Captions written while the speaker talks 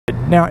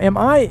Now, am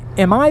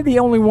I the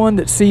only one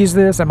that sees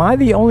this? Am I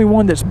the only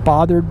one that's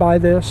bothered by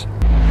this?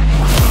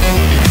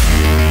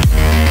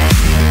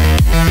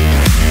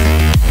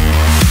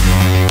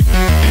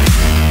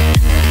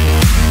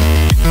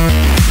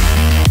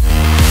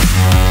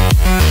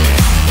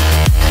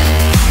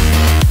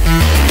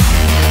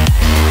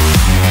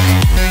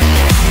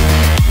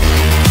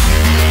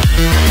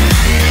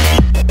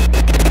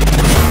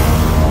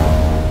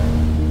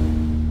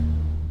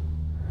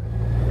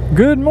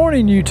 Good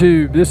morning,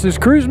 YouTube. This is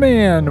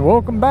Cruiseman.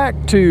 Welcome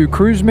back to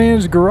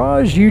Cruiseman's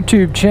Garage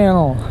YouTube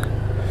channel.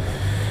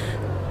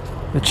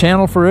 The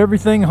channel for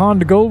everything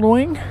Honda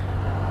Goldwing.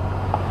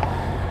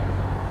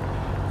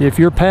 If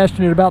you're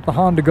passionate about the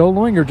Honda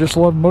Goldwing or just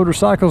love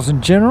motorcycles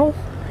in general,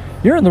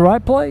 you're in the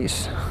right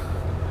place.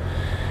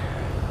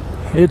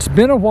 It's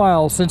been a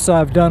while since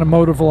I've done a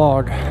moto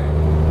vlog.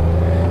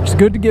 It's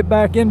good to get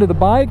back into the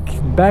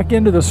bike, back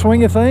into the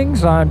swing of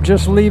things. I'm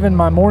just leaving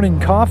my morning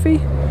coffee.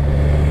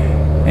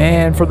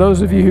 And for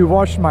those of you who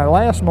watched my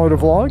last moto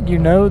vlog, you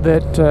know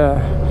that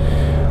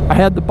I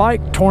had the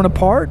bike torn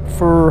apart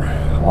for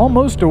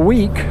almost a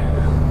week.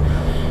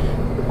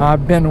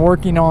 I've been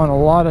working on a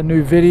lot of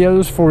new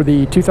videos for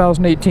the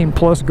 2018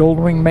 Plus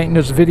Goldwing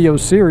Maintenance Video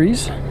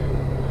Series.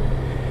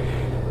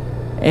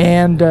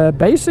 And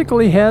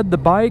basically had the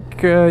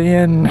bike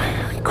in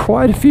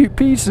quite a few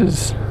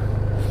pieces.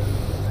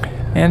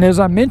 And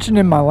as I mentioned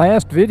in my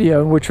last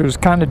video, which was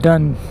kind of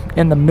done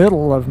in the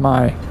middle of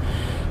my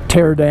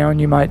tear down,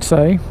 you might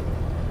say,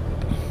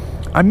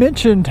 I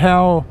mentioned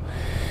how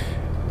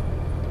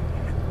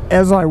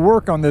as I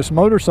work on this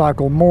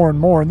motorcycle more and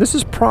more, and this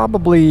is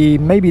probably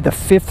maybe the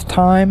 5th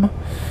time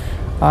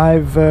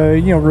I've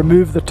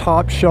removed the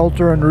top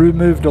shelter and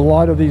removed a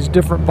lot of these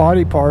different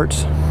body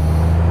parts,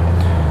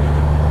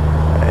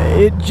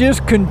 it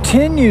just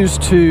continues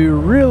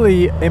to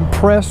really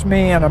impress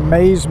me and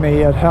amaze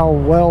me at how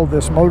well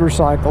this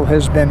motorcycle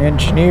has been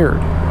engineered.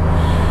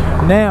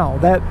 Now,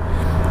 that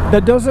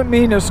doesn't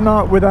mean it's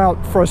not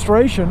without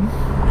frustration.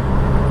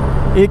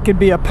 It can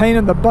be a pain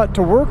in the butt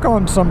to work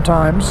on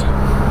sometimes,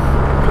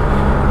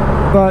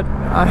 but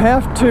I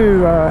have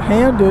to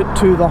hand it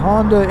to the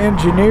Honda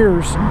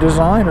engineers and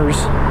designers,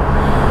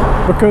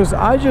 because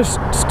I just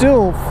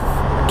still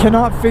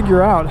cannot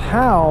figure out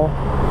how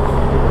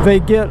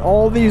they get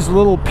all these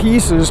little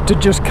pieces to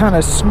just kind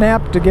of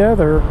snap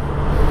together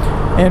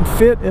and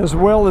fit as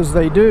well as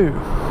they do.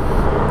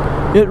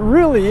 It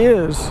really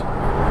is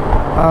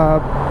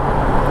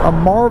a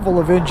marvel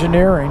of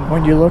engineering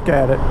when you look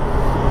at it.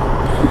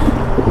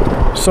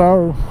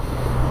 So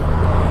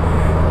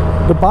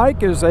the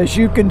bike is, as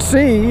you can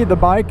see, the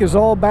bike is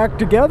all back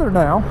together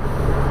now,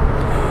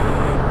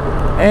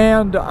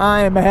 and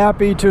I am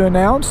happy to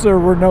announce there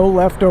were no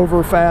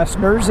leftover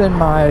fasteners in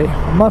my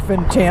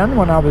muffin tin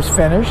when I was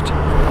finished.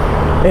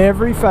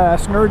 Every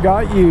fastener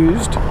got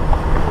used,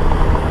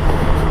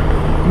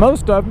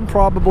 most of them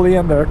probably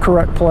in the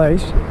correct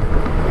place.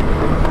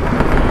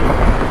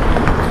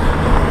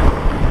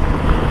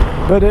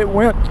 But it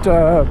went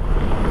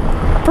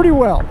pretty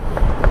well.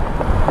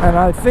 And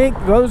I think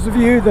those of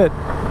you that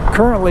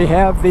currently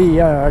have the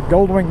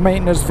Goldwing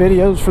maintenance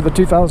videos for the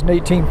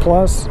 2018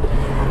 Plus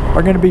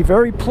are going to be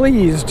very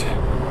pleased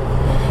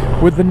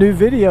with the new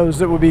videos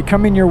that will be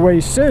coming your way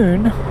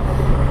soon.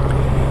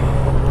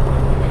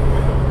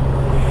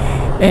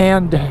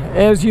 And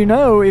as you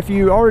know, if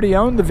you already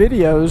own the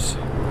videos,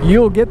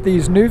 you'll get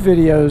these new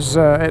videos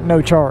at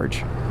no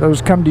charge.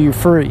 Those come to you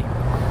free.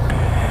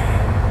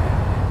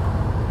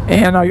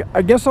 And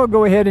I guess I'll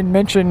go ahead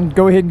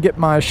and get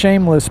my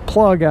shameless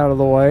plug out of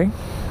the way.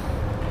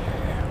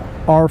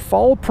 Our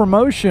fall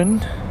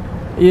promotion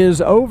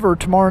is over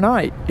tomorrow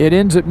night. It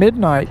ends at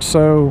midnight.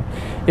 So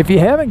if you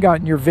haven't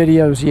gotten your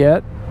videos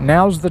yet,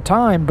 now's the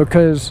time,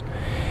 because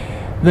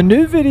the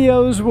new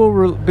videos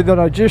that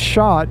I just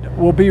shot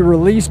will be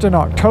released in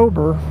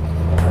October,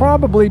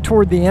 probably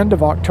toward the end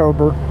of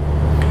October.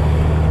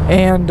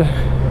 And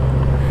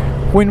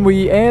when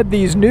we add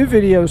these new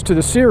videos to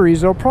the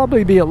series, there'll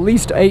probably be at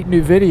least 8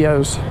 new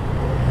videos.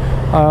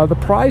 The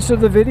price of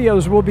the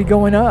videos will be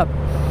going up.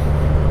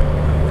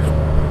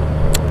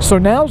 So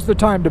now's the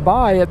time to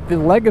buy at the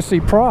legacy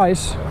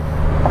price.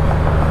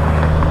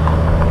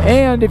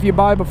 And if you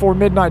buy before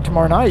midnight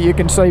tomorrow night, you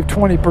can save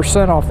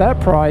 20% off that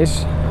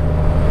price.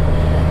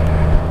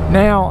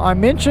 Now, I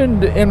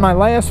mentioned in my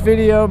last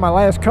video, my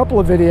last couple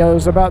of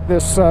videos, about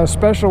this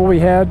special we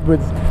had with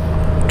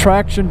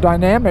traction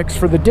dynamics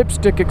for the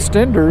dipstick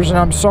extenders, and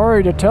I'm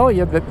sorry to tell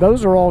you that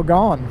those are all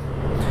gone.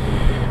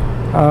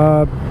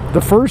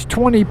 The first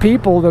 20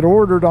 people that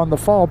ordered on the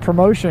fall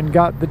promotion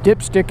got the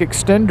dipstick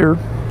extender,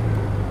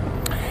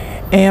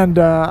 and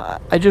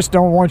I just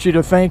don't want you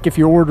to think if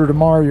you order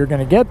tomorrow you're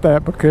going to get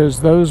that, because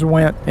those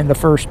went in the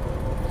first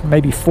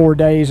maybe 4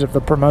 days of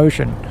the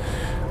promotion.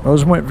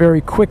 Those went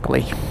very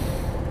quickly.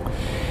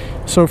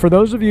 So for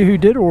those of you who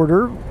did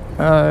order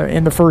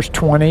in the first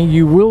 20,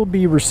 you will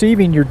be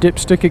receiving your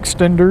dipstick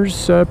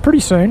extenders pretty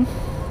soon.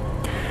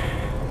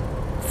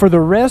 For the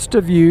rest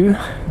of you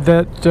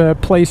that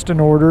placed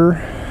an order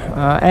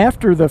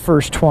after the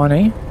first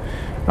 20,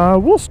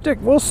 We'll stick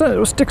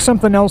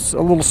something else,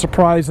 a little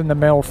surprise in the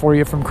mail for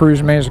you from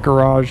Cruiseman's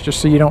Garage, just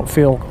so you don't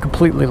feel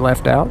completely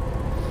left out.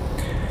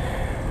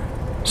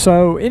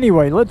 So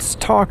anyway, let's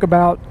talk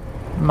about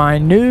my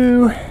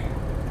new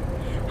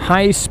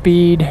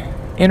high-speed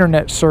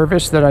internet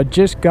service that I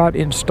just got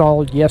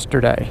installed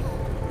yesterday.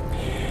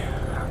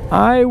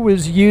 I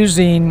was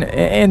using,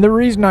 and the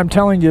reason I'm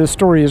telling you the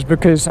story is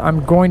because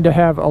I'm going to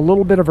have a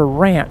little bit of a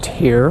rant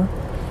here,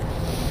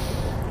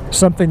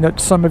 something that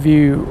some of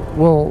you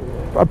will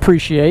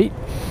appreciate.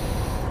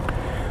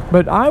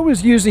 But I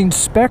was using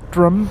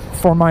Spectrum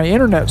for my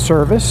internet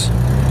service,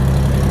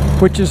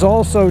 which is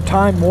also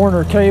Time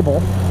Warner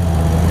cable,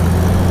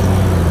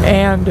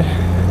 and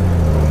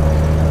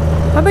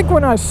I think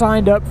when I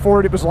signed up for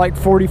it, it was like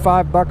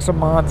 45 bucks a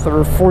month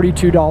or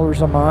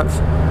 $42 a month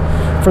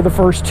for the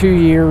first 2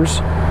 years.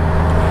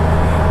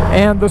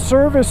 And the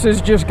service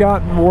has just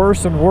gotten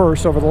worse and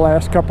worse over the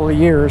last couple of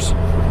years.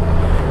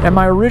 And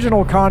my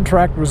original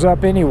contract was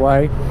up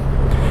anyway.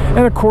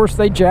 And of course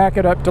they jack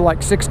it up to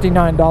like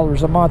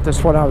 $69 a month.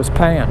 That's what I was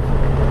paying.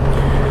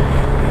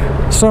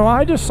 So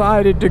I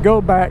decided to go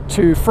back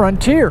to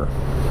Frontier,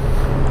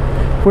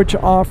 which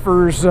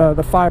offers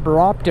the fiber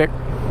optic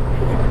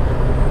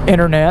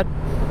internet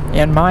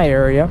in my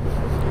area.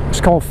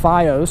 It's called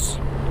Fios.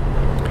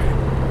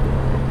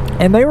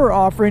 And they were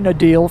offering a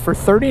deal for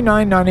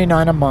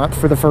 $39.99 a month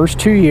for the first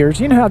 2 years.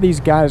 You know how these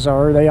guys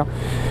are. They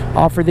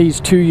offer these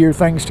 2-year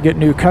things to get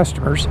new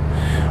customers.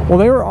 Well,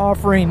 they were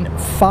offering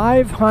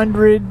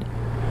 500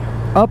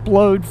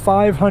 upload,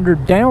 500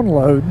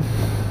 download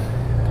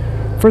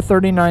for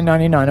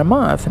 $39.99 a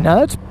month. Now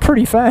that's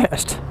pretty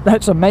fast.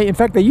 That's amazing. In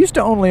fact, they used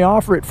to only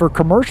offer it for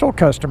commercial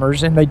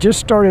customers, and they just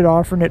started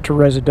offering it to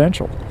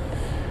residential.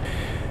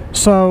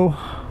 So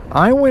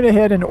I went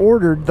ahead and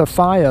ordered the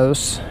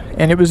Fios,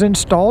 and it was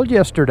installed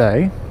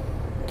yesterday.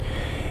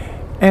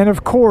 And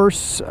of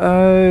course,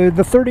 the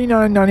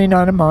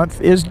 $39.99 a month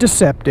is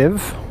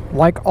deceptive,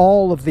 like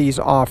all of these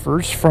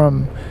offers,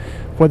 from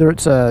whether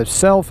it's a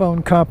cell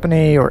phone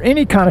company or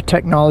any kind of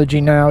technology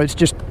now. It's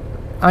just,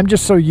 I'm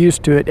just so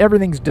used to it.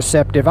 Everything's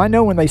deceptive. I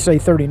know when they say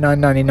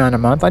 $39.99 a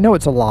month, I know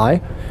it's a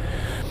lie.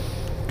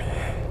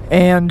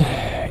 And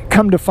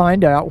come to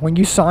find out, when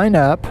you sign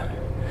up,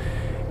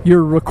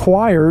 you're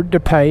required to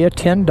pay a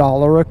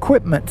 $10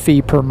 equipment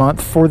fee per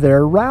month for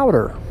their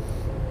router.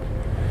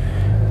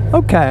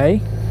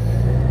 Okay.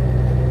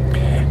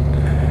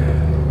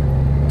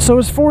 So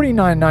it's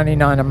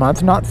 $49.99 a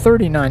month, not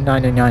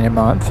 $39.99 a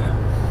month.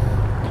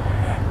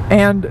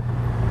 And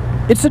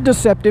it's a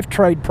deceptive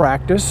trade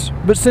practice,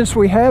 but since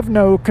we have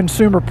no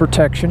consumer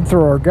protection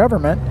through our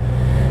government,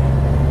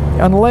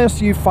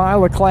 unless you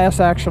file a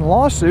class action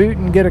lawsuit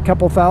and get a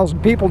couple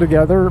thousand people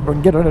together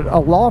and get a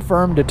law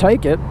firm to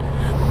take it,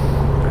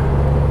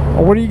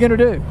 well, what are you going to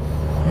do?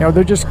 You know,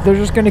 they're just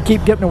going to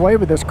keep getting away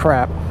with this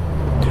crap.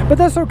 But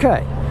that's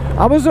okay.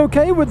 I was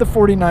okay with the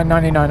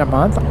 $49.99 a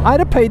month. I'd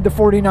have paid the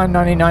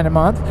 $49.99 a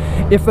month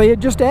if they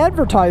had just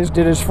advertised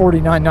it as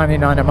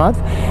 $49.99 a month.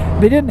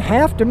 They didn't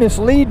have to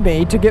mislead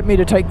me to get me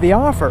to take the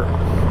offer.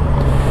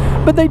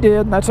 But they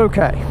did, and that's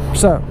okay.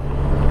 So,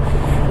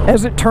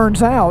 as it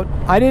turns out,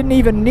 I didn't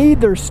even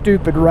need their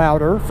stupid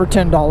router for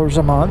 $10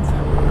 a month.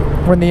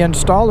 When the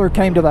installer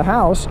came to the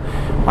house,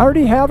 I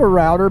already have a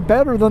router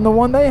better than the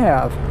one they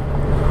have.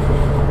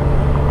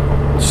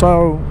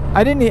 So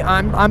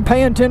I'm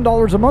paying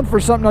 $10 a month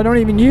for something I don't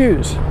even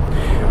use.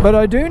 But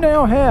I do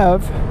now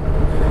have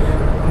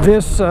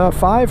this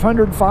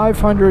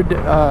 500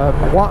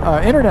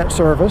 internet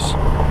service,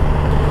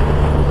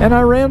 and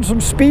I ran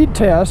some speed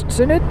tests,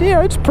 and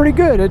it's pretty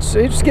good.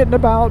 It's getting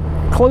about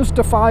close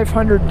to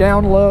 500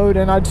 download,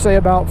 and I'd say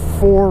about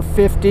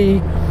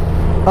 450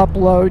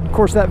 upload. Of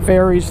course, that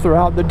varies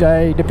throughout the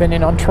day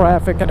depending on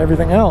traffic and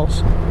everything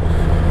else.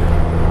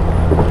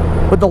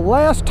 But the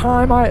last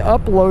time I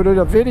uploaded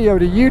a video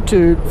to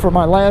YouTube for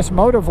my last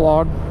Moto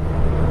vlog,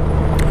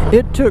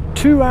 it took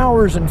 2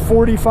 hours and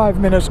 45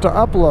 minutes to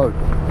upload.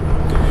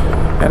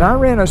 And I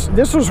ran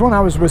this was when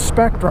I was with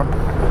Spectrum.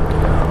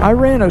 I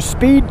ran a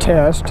speed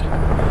test,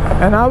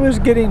 and I was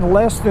getting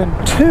less than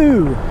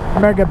 2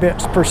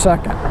 megabits per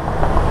second.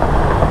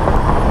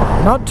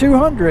 Not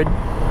 200,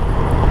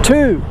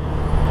 2.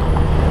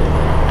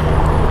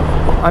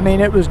 I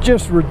mean, it was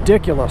just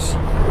ridiculous.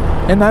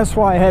 And that's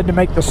why I had to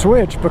make the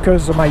switch,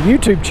 because of my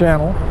YouTube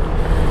channel.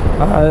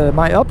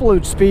 My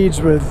upload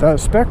speeds with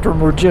Spectrum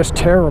were just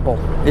terrible.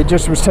 It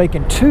just was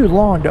taking too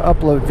long to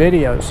upload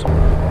videos.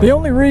 The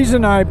only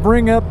reason I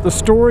bring up the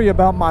story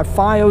about my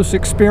Fios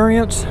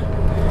experience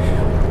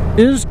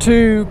is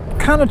to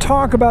kind of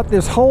talk about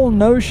this whole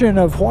notion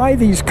of why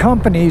these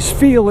companies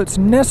feel it's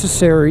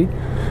necessary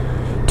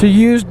to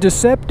use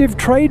deceptive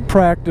trade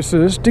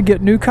practices to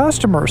get new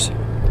customers.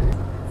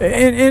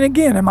 And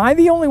again, am I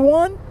the only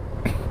one?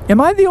 Am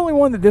I the only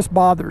one that this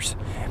bothers?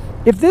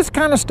 If this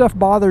kind of stuff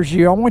bothers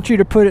you, I want you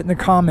to put it in the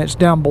comments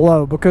down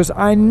below, because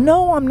I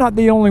know I'm not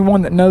the only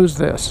one that knows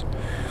this.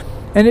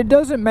 And it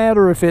doesn't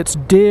matter if it's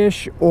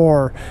Dish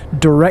or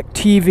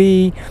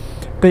DirecTV.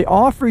 They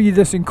offer you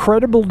this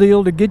incredible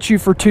deal to get you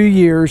for 2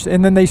 years,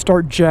 and then they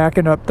start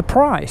jacking up the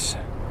price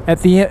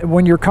at the end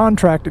when your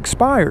contract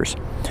expires.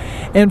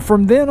 And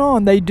from then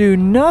on, they do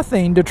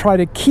nothing to try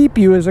to keep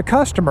you as a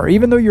customer.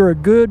 Even though you're a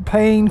good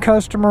paying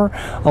customer,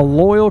 a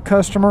loyal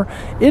customer,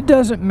 it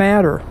doesn't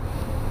matter.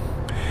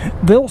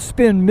 They'll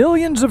spend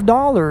millions of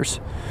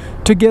dollars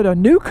to get a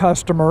new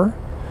customer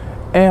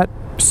at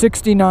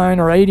 $69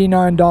 or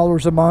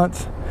 $89 a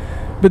month,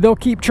 but they'll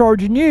keep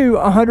charging you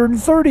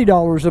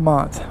 $130 a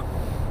month.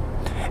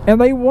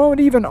 And they won't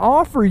even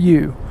offer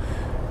you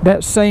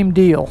that same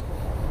deal.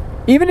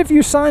 Even if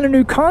you sign a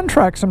new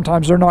contract,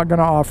 sometimes they're not going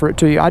to offer it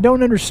to you. I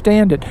don't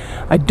understand it.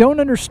 I don't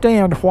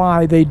understand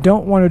why they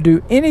don't want to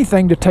do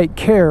anything to take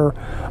care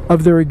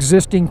of their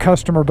existing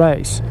customer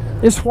base.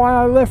 It's why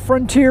I left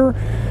Frontier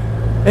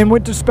and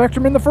went to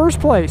Spectrum in the first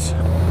place.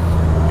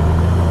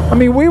 I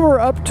mean, we were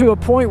up to a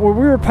point where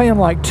we were paying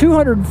like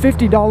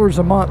 $250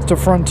 a month to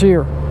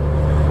Frontier.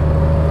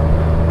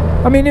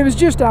 I mean, it was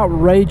just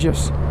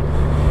outrageous.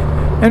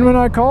 And when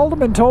I called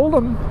them and told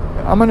them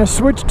I'm going to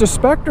switch to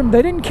Spectrum,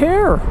 they didn't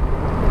care.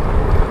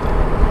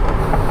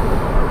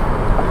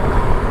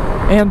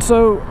 And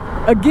so,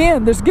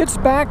 again, this gets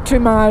back to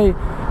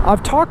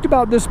I've talked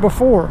about this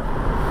before,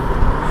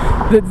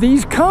 that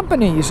these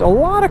companies, a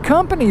lot of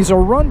companies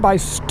are run by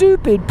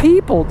stupid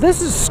people.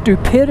 This is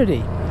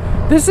stupidity.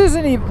 This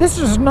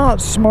is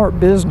not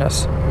smart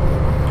business.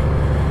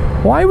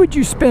 Why would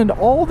you spend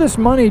all this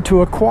money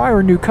to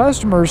acquire new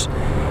customers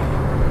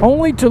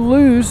only to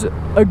lose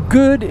a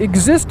good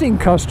existing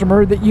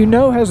customer that you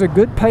know has a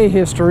good pay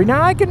history?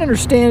 Now, I can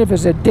understand if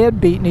it's a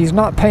deadbeat and he's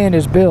not paying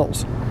his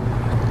bills.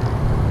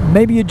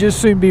 Maybe you'd just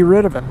soon be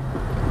rid of him.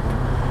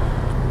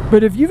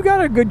 But if you've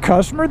got a good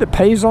customer that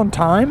pays on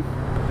time,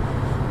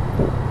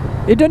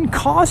 it doesn't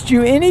cost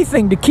you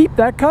anything to keep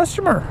that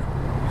customer.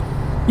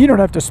 You don't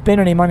have to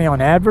spend any money on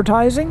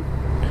advertising.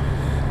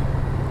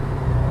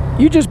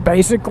 You just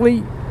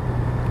basically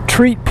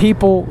treat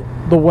people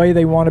the way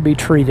they want to be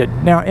treated.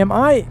 Now, am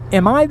I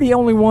the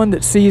only one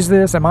that sees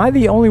this? Am I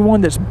the only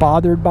one that's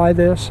bothered by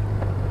this?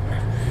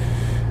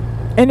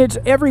 And it's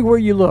everywhere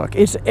you look.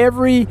 It's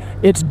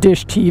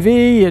Dish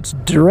TV, it's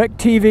Direct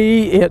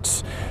TV,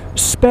 it's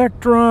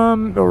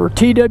Spectrum or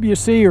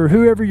TWC or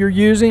whoever you're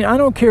using. I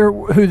don't care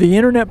who the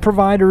internet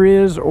provider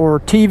is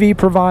or TV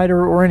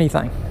provider or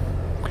anything.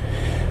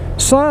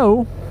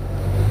 So,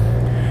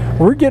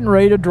 we're getting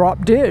ready to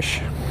drop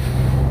Dish.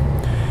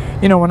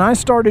 You know, when I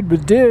started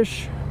with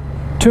Dish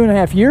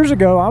 2.5 years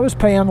ago, I was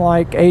paying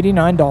like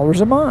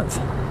 $89 a month.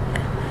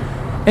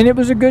 And it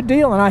was a good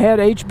deal, and I had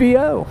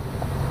HBO.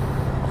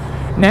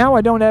 Now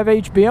I don't have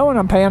HBO, and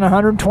I'm paying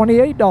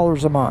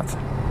 $128 a month.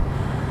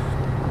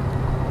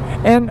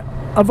 And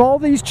of all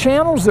these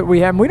channels that we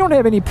don't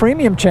have any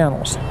premium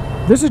channels.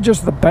 This is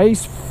just the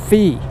base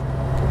fee,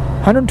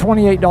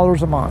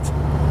 $128 a month.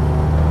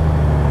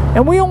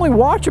 And we only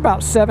watch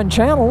about 7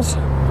 channels,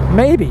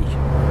 maybe.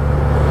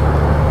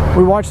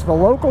 We watch the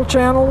local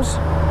channels.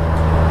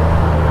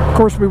 Of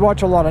course, we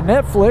watch a lot of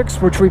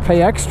Netflix, which we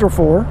pay extra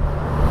for.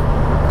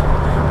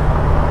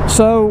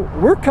 So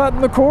we're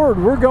cutting the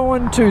cord. We're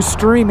going to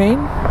streaming,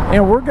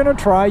 and we're going to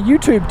try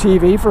YouTube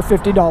TV for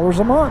 $50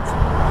 a month.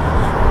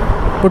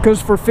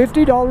 Because for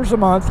 $50 a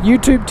month,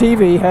 YouTube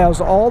TV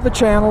has all the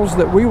channels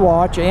that we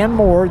watch and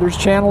more. There's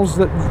channels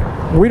that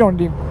we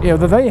don't even,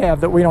 that they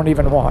have that we don't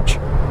even watch.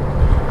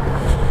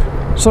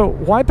 So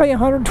why pay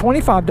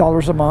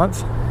 $125 a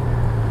month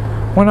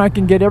when I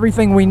can get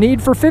everything we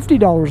need for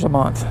 $50 a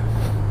month?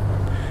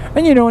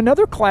 And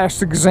another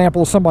classic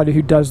example of somebody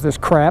who does this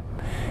crap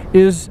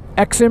is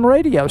XM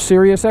Radio,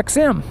 Sirius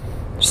XM.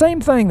 Same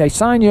thing, they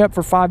sign you up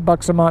for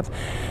 $5 a month.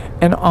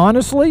 And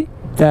honestly,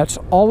 that's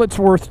all it's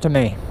worth to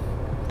me.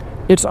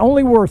 It's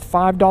only worth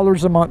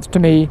 $5 a month to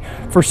me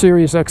for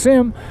Sirius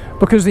XM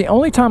because the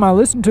only time I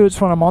listen to it is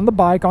when I'm on the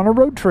bike on a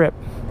road trip.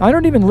 I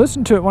don't even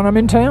listen to it when I'm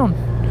in town.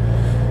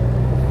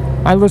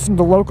 I listen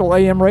to local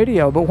AM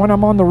radio, but when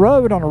I'm on the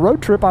road on a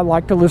road trip, I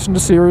like to listen to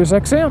Sirius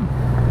XM.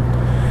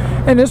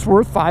 And it's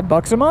worth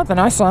 $5 a month,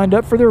 and I signed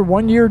up for their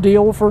 1-year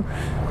deal for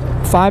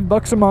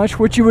 $5 a month,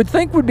 which you would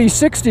think would be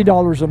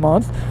 $60 a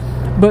month,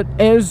 but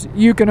as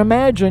you can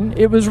imagine,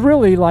 it was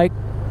really like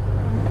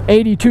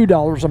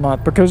 $82 a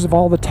month because of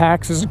all the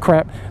taxes and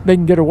crap they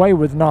can get away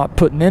with not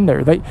putting in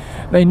there.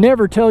 They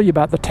never tell you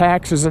about the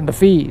taxes and the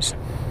fees.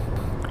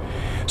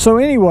 So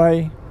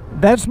anyway,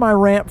 that's my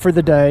rant for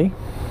the day.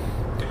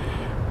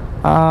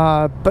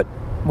 But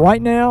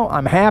right now,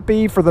 I'm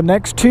happy. For the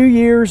next 2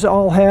 years,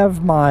 I'll have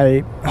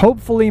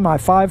hopefully my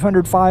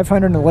 500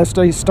 unless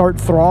they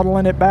start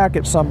throttling it back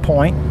at some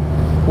point,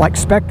 like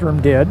Spectrum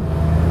did.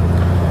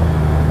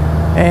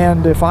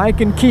 And if I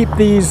can keep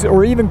these,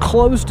 or even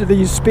close to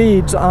these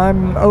speeds,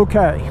 I'm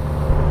okay.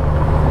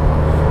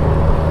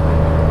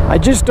 I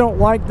just don't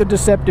like the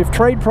deceptive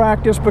trade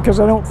practice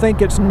because I don't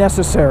think it's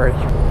necessary.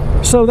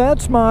 So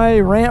that's my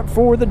rant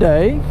for the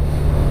day.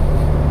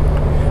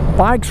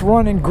 Bike's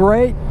running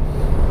great.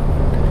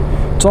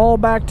 It's all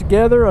back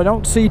together. I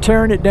don't see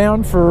tearing it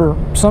down for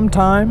some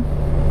time.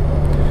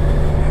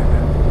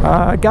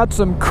 Got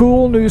some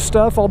cool new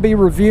stuff I'll be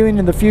reviewing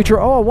in the future.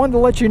 Oh, I wanted to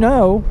let you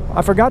know,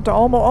 I forgot to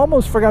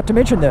almost forgot to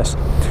mention this.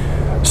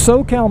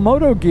 SoCal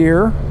Moto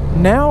Gear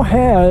now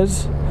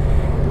has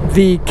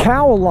the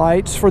cowl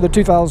lights for the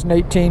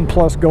 2018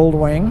 Plus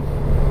Goldwing,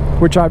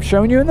 which I've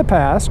shown you in the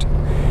past,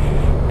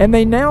 and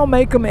they now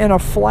make them in a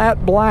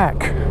flat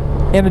black.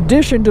 In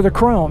addition to the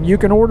chrome, you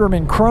can order them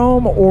in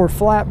chrome or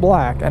flat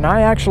black, and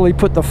I actually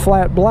put the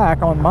flat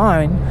black on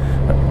mine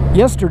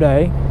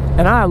yesterday,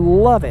 and I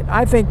love it.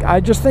 I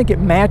just think it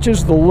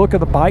matches the look of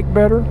the bike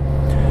better.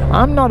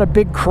 I'm not a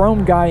big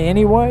chrome guy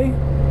anyway,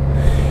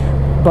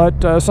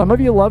 but some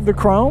of you love the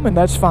chrome, and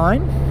that's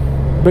fine.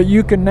 But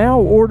you can now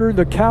order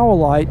the cowl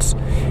lights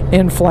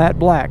in flat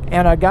black,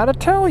 and I gotta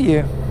tell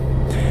you,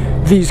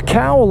 these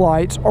cowl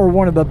lights are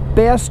one of the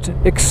best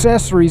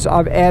accessories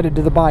I've added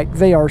to the bike.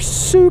 They are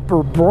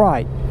super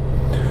bright.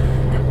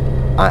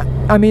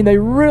 I mean, they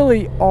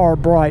really are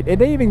bright, and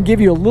they even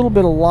give you a little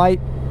bit of light,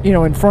 you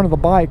know, in front of the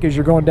bike as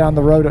you're going down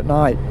the road at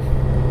night.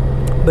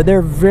 But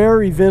they're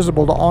very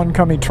visible to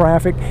oncoming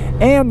traffic,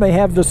 and they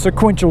have the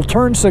sequential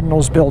turn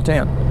signals built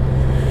in.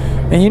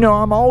 And you know,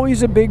 I'm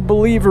always a big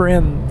believer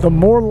in the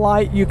more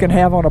light you can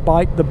have on a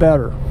bike, the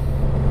better.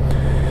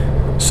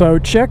 So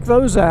check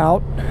those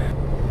out.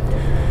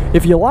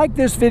 If you like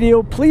this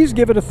video, please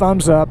give it a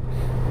thumbs up,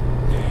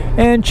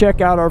 and check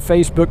out our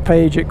Facebook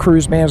page at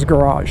Cruiseman's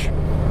Garage.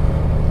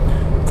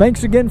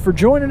 Thanks again for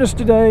joining us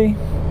today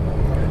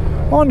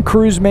on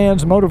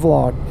Cruiseman's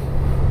Motovlog.